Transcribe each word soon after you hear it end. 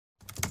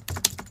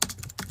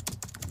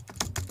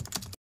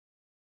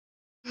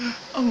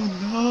Oh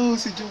no,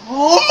 si Joe.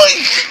 Oh my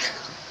God!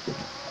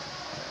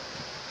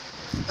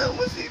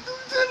 Tama si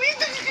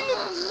Ganito.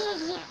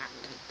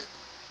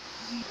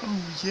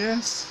 Oh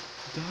yes.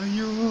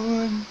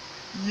 Dayon.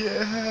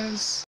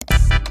 Yes.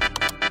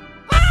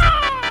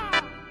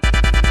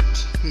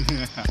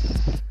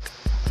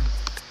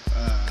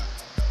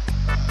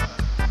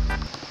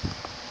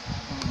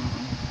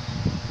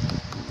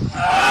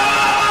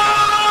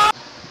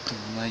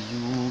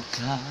 Tumayo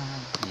ka.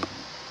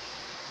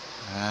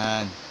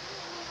 Yan.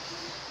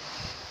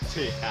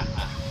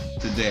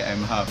 Today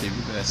I'm happy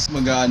because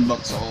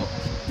mag-unbox ako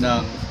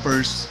ng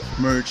first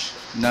merch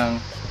ng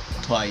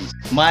Twice.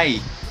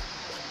 My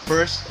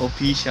first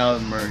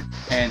official merch,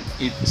 and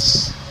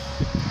it's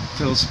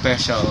still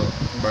special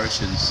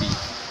version C.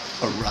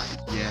 Alright.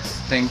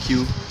 Yes, thank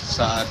you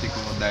sa ate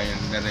ko dahil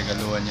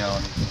naregaluhan niya ako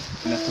nito.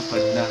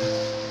 Natupad na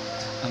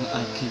ang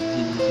aking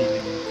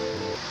hinihiling.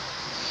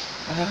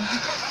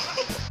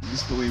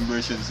 Gusto ko yung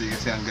version C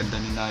kasi ang ganda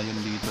ni Nayon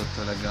dito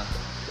talaga.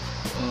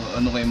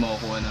 Ano kayo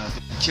makukuha natin?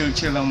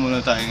 Chill lang muna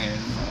tayo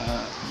ngayon.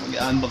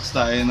 Mag-unbox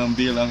tayo ng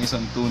bilang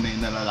isang tunay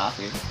na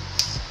lalaki.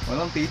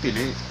 Walang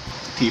titili.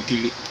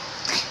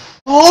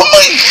 Oh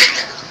my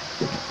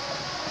God!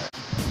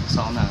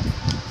 Gusto ko na.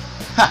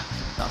 Ha!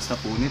 Takas na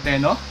punit eh,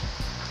 no?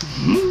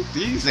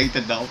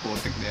 Excited na ako,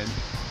 putik din.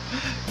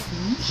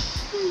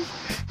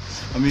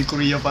 Amoy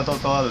Korea pa to,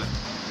 tol.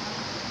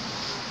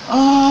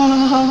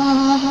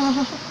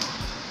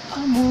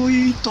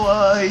 Amoy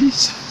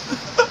Twice.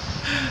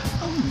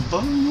 Ang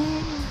bango.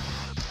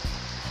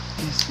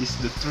 This is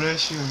the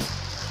treasure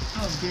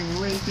I've been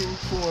waiting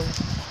for.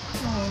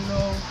 Oh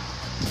no.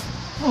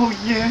 Oh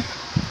yeah.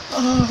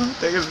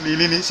 Teka,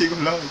 lilinisin ko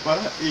lang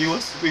para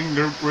iwas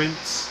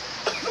fingerprints.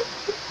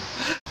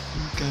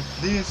 Look at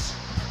this.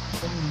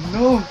 Oh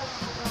no.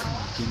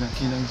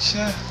 Kinang-kinang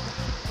siya.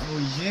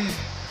 Oh yeah.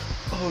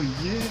 Oh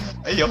yeah.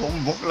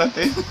 Ayokong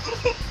buklatin.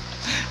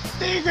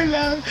 Teka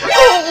lang.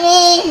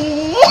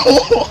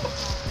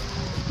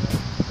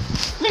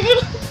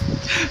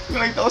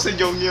 Nakita ko si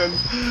Jong yun.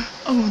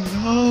 Oh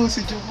no, si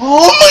Jong.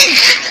 Oh my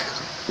God!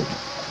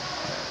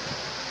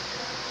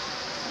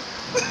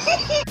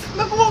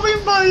 Nakuha ko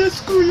yung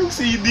bias ko, yung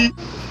CD.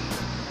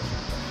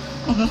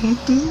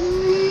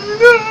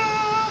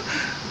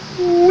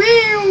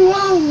 Wee!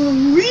 Wow!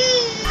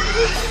 Wee!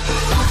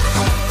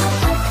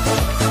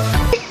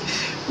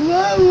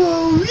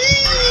 Wow!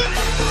 Wee!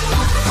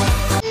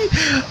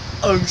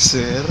 Ang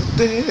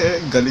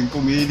serte! Galing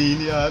pumili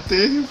ni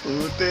ate.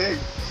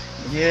 Putek.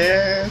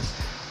 Yes!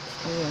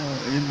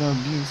 I love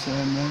you,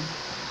 sana.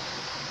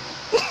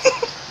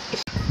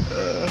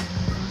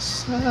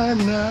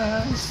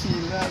 Sana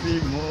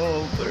sinabi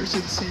mo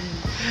version C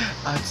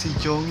at si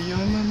Jong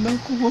yun ang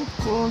nakuha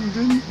ko. Ang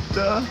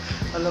ganda.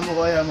 Alam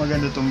mo kaya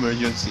maganda tong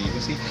version C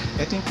kasi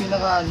ito yung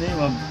pinaka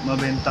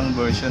mabentang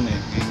version eh.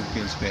 Yung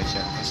feel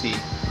special kasi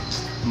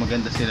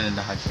maganda sila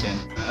lahat yan.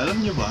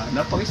 Alam nyo ba,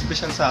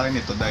 napaka-special sa akin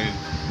ito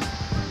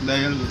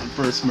dahil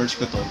first merch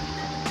ko to.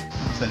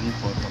 Saan yung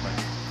photo ka?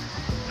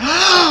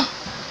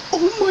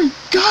 Oh my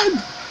God!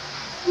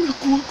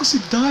 Nakuha ko si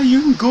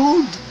Dayon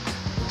Gold!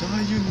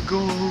 Dayon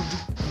Gold!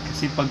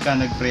 Kasi pagka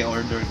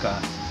nag-pre-order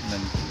ka,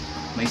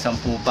 may 10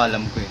 pa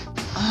alam ko eh.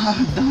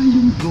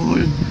 Dayon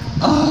Gold!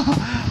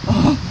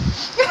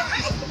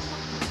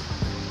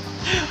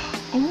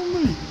 Oh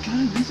my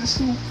God! This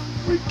is so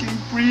freaking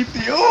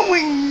pretty! Oh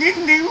my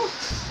God!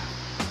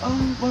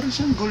 Parang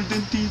siyang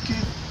golden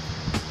ticket.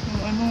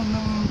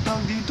 Ng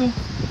tawag dito.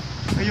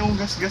 Ayong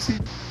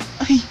gasgasin.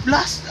 Ay,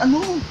 blast!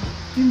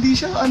 Hindi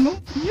siya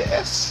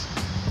yes!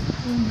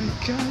 Oh my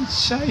God,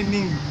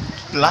 shining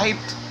light!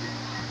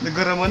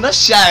 Nagara mo na,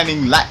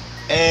 shining light!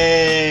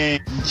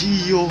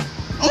 Gio!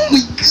 Oh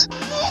my God!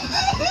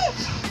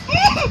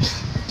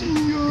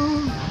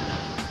 Gio!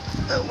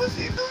 Tama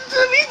si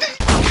Ganito!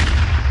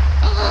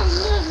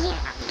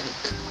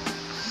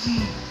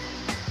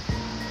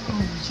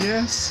 Oh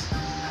yes!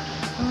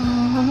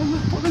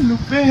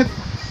 Napakalupit!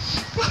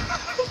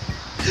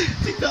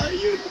 Si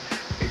Dayon!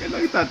 Teka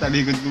lang,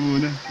 tatalikod ko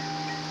muna.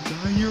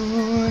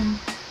 Dayon!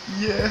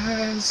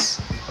 Yes!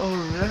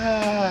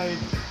 Alright!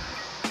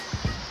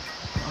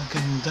 Ang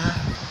ganda!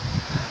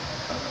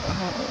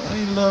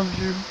 I love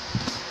you!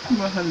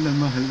 Mahal na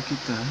mahal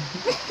kita!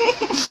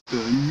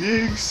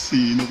 Next!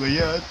 Sino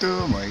kaya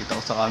to? Makita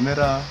ko sa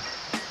camera.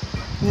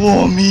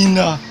 Oh,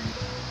 Mina!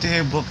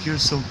 Tebak, you're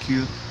so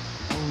cute!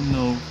 Oh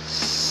no!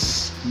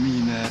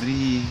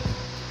 Minari!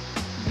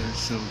 You're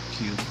so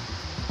cute!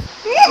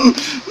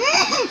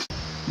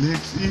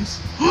 Next is...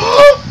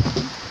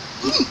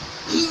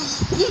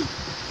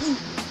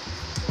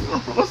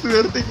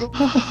 Napakaswerte ko.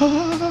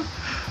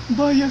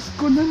 Bias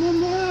ko na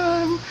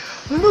naman.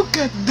 Look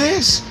at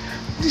this.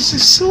 This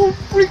is so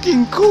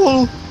freaking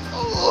cool.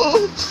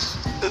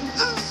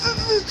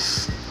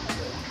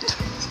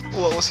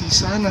 Wow, si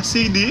Sana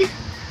CD.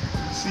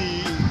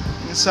 Si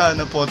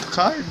Sana photo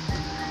card.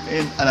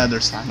 And another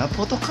Sana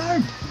photo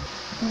card.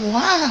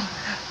 Wow.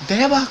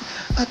 Debak.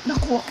 At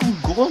nakuha kong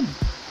gold.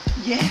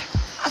 Yeah.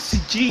 At si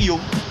Gio.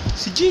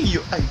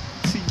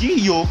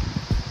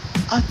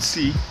 at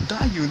si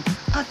Dayun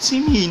at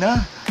si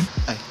Mina.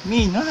 Ay,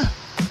 Mina.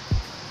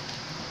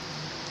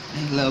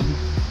 I love you.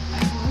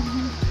 I love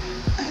you.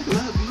 I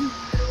love you.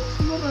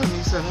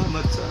 Maraming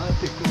salamat sa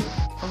ate ko.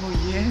 Oh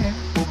yeah.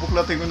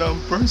 Bubuklatin ko na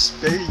ang first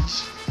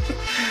page.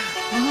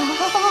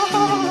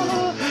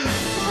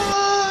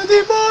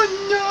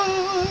 Demonya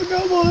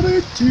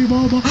Gamarichi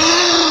Baba.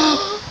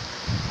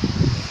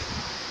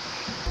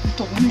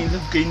 Ito ko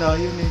nilove kay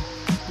Nayon eh.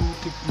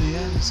 Putik na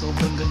yan.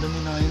 Sobrang ganda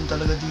ni Nayon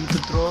talaga dito,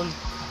 troll.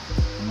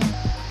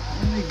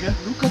 Oh my god,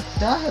 look at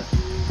that.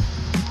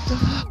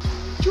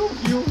 Joke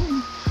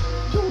yun.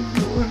 Joke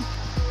yun.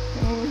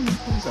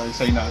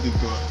 Say natin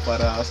to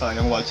para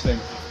sayang watch time.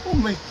 Oh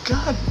my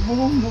god,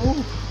 Momo.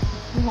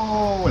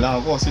 Oh, wala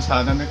ako si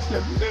sana next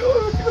year.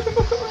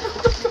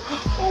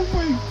 Oh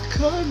my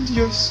god,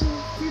 you're so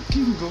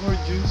freaking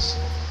gorgeous.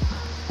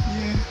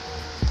 Yeah.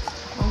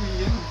 Oh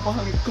yeah,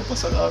 pangit ko pa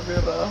sa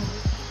camera.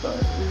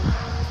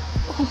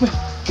 Oh my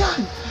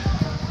god.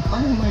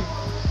 Oh my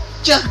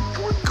god.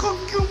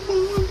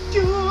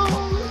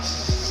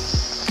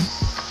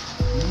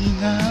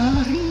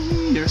 Minari,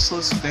 you're so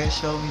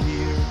special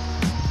here.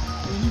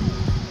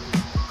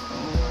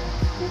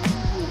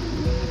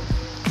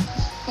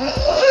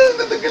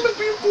 Natagalan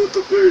ko yung photo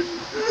card.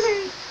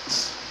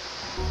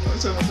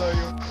 Saan na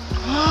tayo?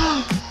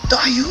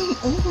 Tayo!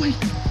 Oh my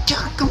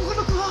god!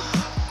 Kamala ka!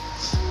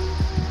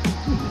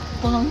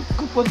 Pangit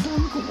ko pa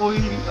doon kung oil,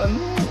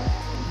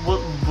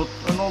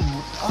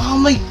 oh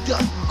my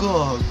god!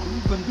 Gago!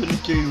 Ganda na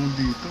siya yung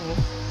dito.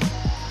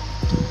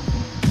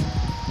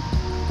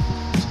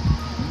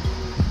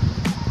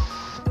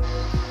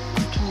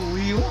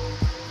 Chewy oh!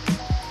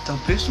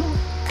 Tapos oh!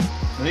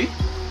 Ay!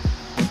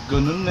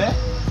 Ganun na eh!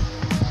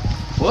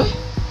 Uy!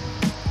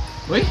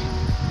 Uy!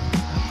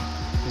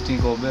 Ito yung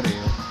cover eh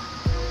oh.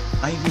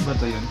 Ay, hindi ba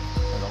ito yun?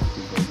 Wala ko ito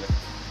yung cover.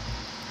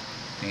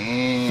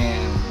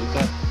 Damn! Look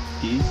at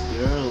these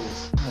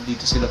girls!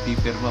 Dito sila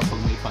pipirma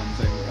pag may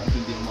fansign. At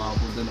hindi na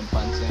makapunta ng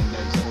fansign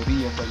dahil sa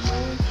Korea pa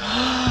yun.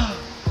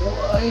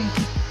 Why?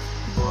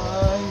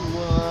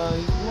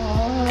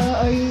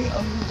 Why?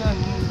 Ang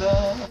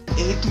ganda!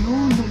 Ito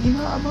yun! Yung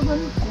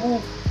inaabangan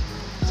ko!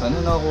 Sana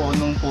nakakuha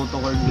ng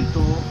photocard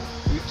dito.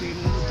 Ito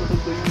yun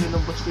talaga yung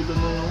nilabas nila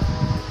no.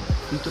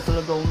 Dito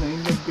talaga ako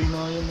na-inlove kay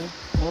Nayon eh.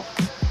 Oh.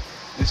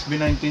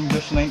 SB19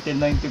 Josh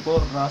 1994.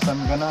 Rasan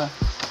ka na.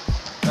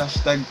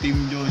 Hashtag Team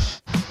Josh.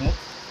 Oh.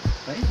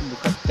 Ay,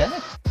 look at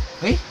that.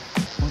 Hey,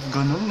 oh,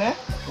 ganun eh.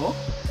 Oh.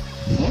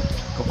 Oh.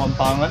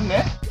 Kapampangan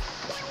eh.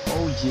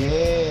 Oh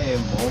yeah.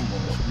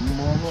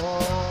 Momo.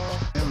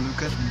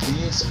 Look at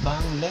this.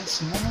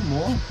 Bangless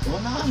Momo.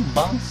 Wala ang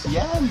bangs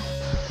yan.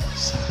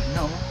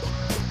 Sana oh.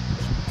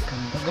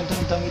 Ganda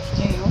ng damit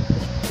niya eh,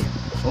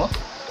 oh.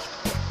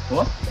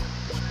 Oh.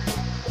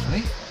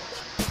 Ay.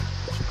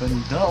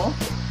 Ganda, oh.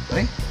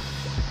 Ay.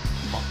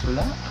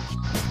 Bakla.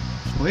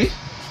 Uy.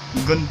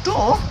 Ganda,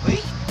 oh. Ay.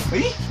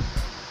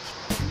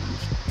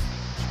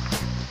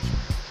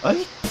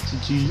 Ay. Si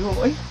Gio,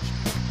 ay.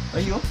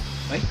 Ay, oh.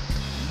 Ay.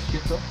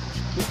 Cute, oh.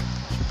 Cute.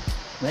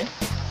 Ay.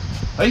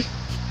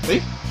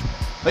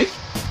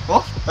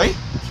 Oh. Ay.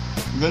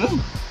 Ganun.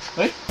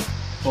 Ay.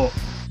 Oh.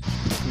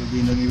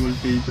 Hindi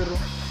nag-wallpaper, oh.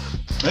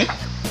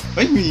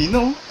 Ay, Mina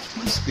oh.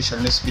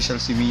 Special na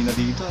special si Mina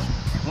dito.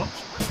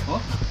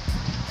 Oh.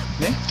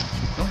 Ne?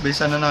 Oh,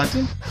 besan na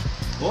natin.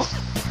 Oh,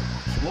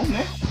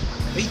 ne?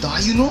 Ay,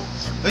 tayo no.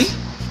 Ay.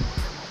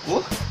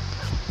 Oh.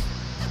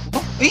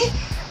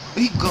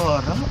 Ay,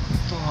 gara.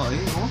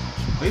 Tayo, oh.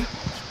 Ay,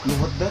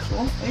 look at that,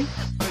 oh. Ay.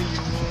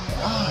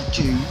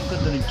 Jay. Ang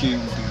ganda ni Jay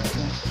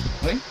dito.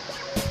 Ay,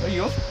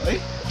 oh. Ay,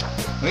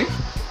 oh.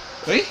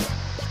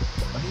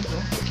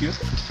 Cute.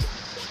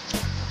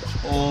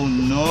 Oh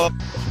no.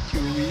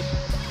 Chewy,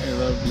 I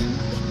love you.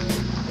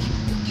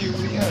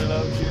 Chewy, I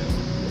love you.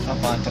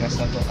 Patras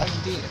na to. Ay,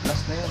 hindi.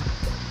 Last na yun.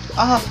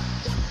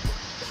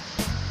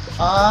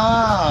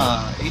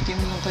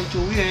 Itim yung kay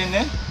Chewy, ayun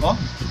eh. Oh?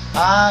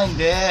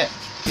 Hindi.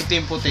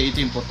 Itim puti.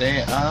 Gets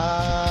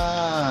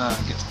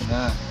ko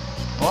na.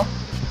 Oh?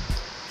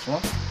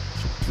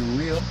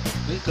 Chewy, oh.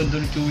 Ay, ganda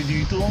ni Chewy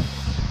dito, oh.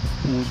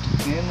 Putik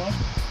na yan, oh.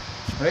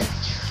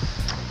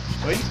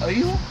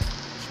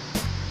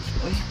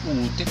 Ay,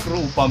 putik,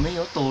 rupa may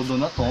oh, todo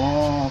na to.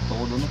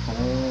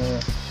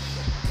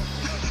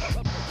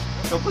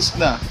 Tapos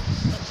na.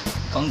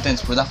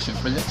 Contents, production,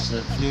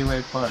 producer,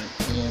 JY Park,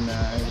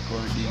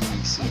 recording,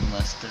 mixing,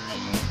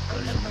 mastering,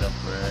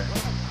 choreographer.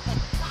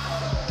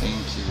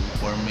 Thank you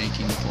for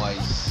making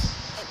twice.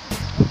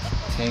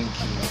 Thank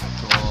you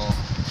to all.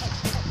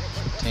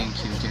 Thank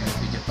you,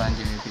 JYP Japan,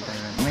 JYP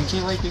Thailand. May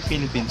JYP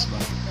Philippines ba?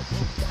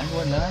 Ay,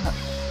 wala.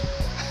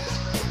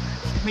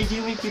 May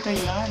JYP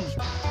Thailand.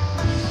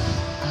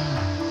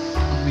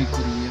 May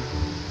Korea.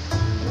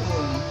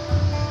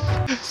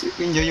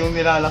 Sipin nyo yung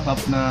nilalakap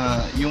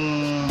na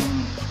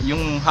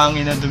yung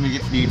hangin na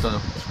dumikit dito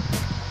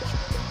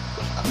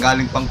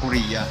galing pang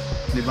Korea.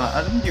 Diba?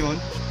 Alam nyo yun?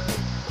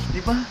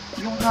 Diba?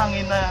 Yung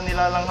hangin na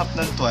nilalanghap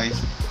ng twice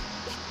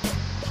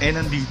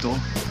nandito.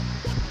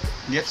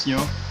 Gets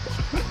nyo?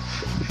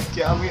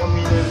 Kaya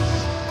amoy-amoy na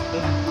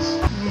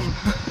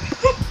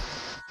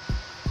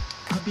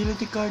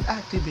Utility card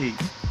activate.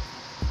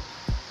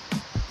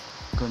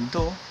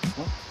 Ganito.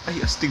 Oh,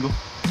 ay, astig oh.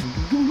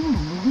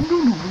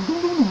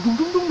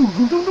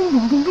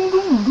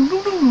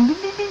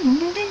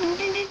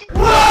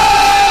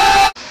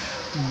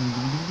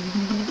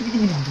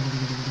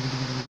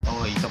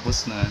 Okay,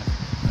 tapos na.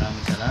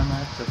 Maraming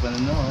salamat sa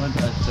panonood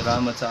at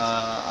salamat sa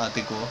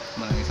ate ko.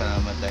 Maraming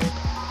salamat dahil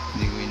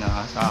hindi ko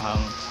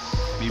inaasahang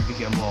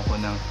bibigyan mo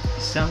ako ng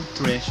isang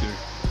treasure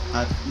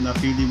at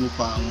napili mo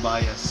pa ang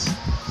bias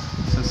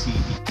sa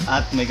CD.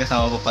 At may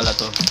kasama pa pala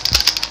to.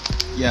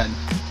 Yan.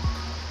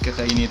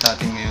 Kakainit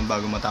natin ngayon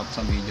bago matapos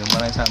ang video.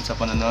 Maraming salamat sa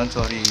panonood.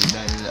 Sorry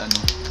dahil ano.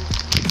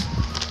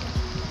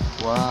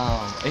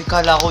 Wow. Eh,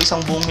 kala ko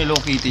isang buong Hello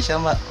Kitty siya.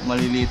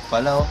 Maliliit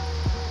pala oh.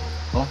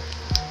 Oh.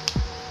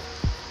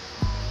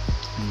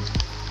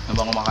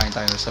 Habang kumakain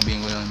tayo,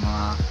 sabihin ko yung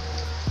mga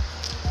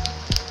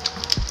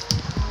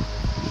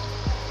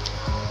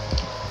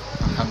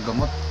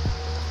hanggamot.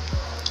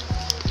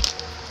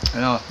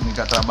 Ano,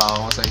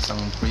 nagtatrabaho ko sa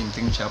isang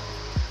printing shop.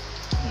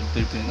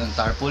 Nagpiprint ng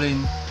tarpaulin,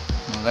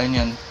 mga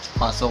ganyan.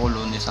 Pasok ko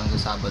Lunes hanggang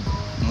Sabado.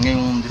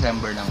 Ngayong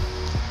December lang.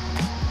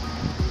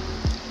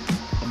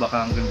 O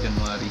baka hanggang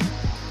January,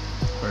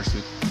 first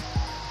week.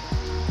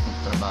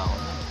 Nagtrabaho.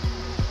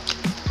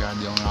 Kaya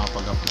di ako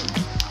nakapag-upload.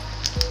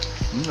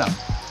 Yun lang.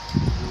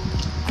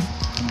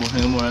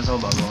 Buhay muna sa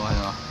bago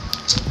ano.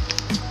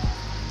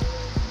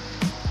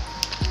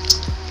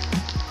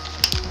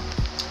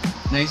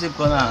 Naisip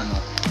ko na ano,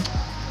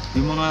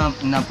 yung mga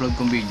in-upload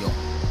kong video,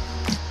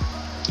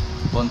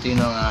 konti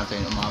na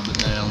natin, umabot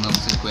na lang ng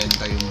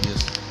 50 yung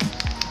views.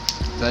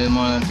 Kaya yung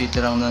mga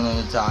titirang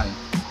nanonood sa akin,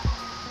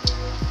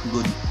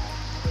 good.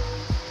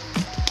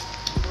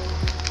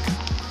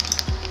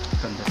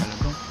 Ganda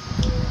talaga.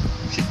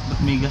 Shit,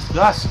 ba't may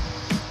gas-gas?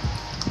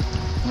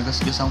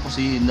 Nagasgasan ko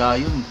si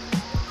Dayon.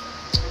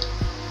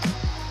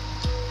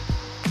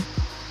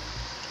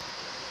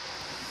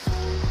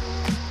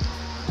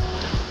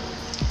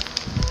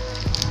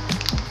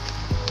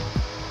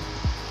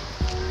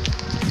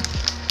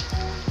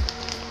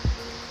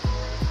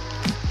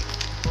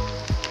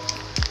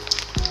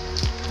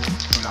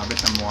 Malapit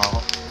ng mukha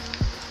ko.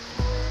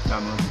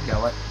 Dami ng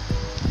gawat.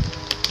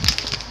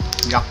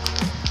 Yak.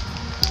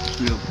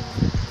 Lube.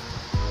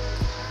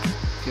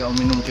 Kaya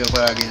uminom kayo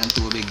palagi ng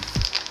tubig.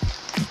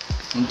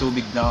 Yung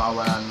tubig na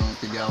kawalan ng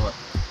tigawat.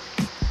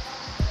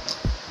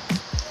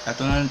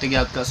 Ito na ng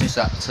tigawat kasi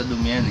sa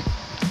dumi yan eh.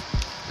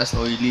 Tapos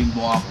oily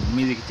mukha ko.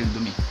 Umilikit yung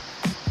dumi.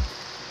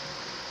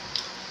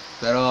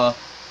 Pero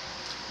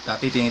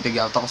dati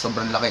tinitigawat ako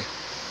sobrang laki.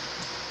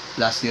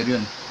 Last year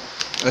yun.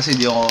 Kasi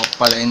di ako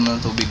palain ng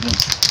tubig nun.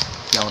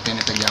 Di ako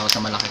tinitigawat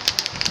na malaki.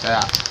 Kaya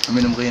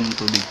uminom ko yun ng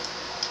tubig.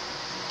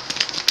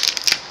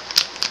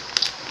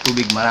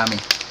 Tubig marami.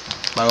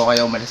 Bago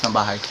kayo umalis ng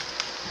bahay.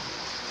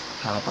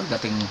 Saka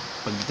pagdating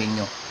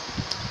nyo.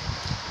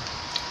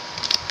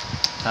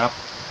 Sarap.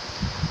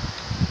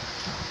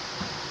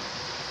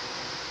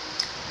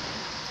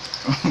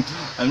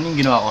 Ano yung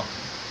ginawa ko?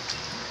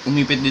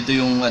 Umipit dito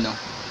yung ano,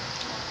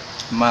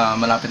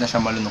 malapit na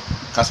siya malunok.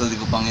 Kaso di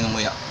ko pang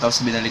inumuya.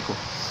 Tapos binalik ko.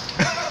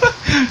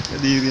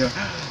 Kadiri yan.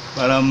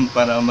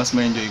 Para mas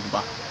ma-enjoy ko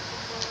pa.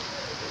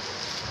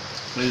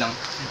 Tuloy lang.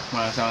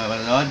 Maraming salamat sa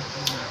panonood.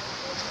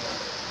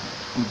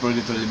 Don't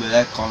forget to leave a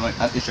like, comment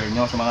at i-share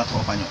nyo sa mga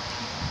tropa nyo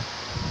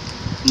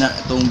na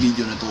itong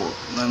video na to.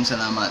 Maraming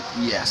salamat.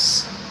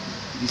 Yes,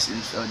 this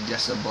is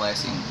just a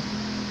blessing.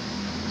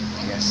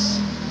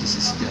 Yes, this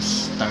is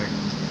just start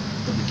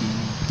the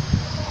beginning.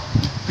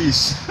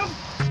 Peace.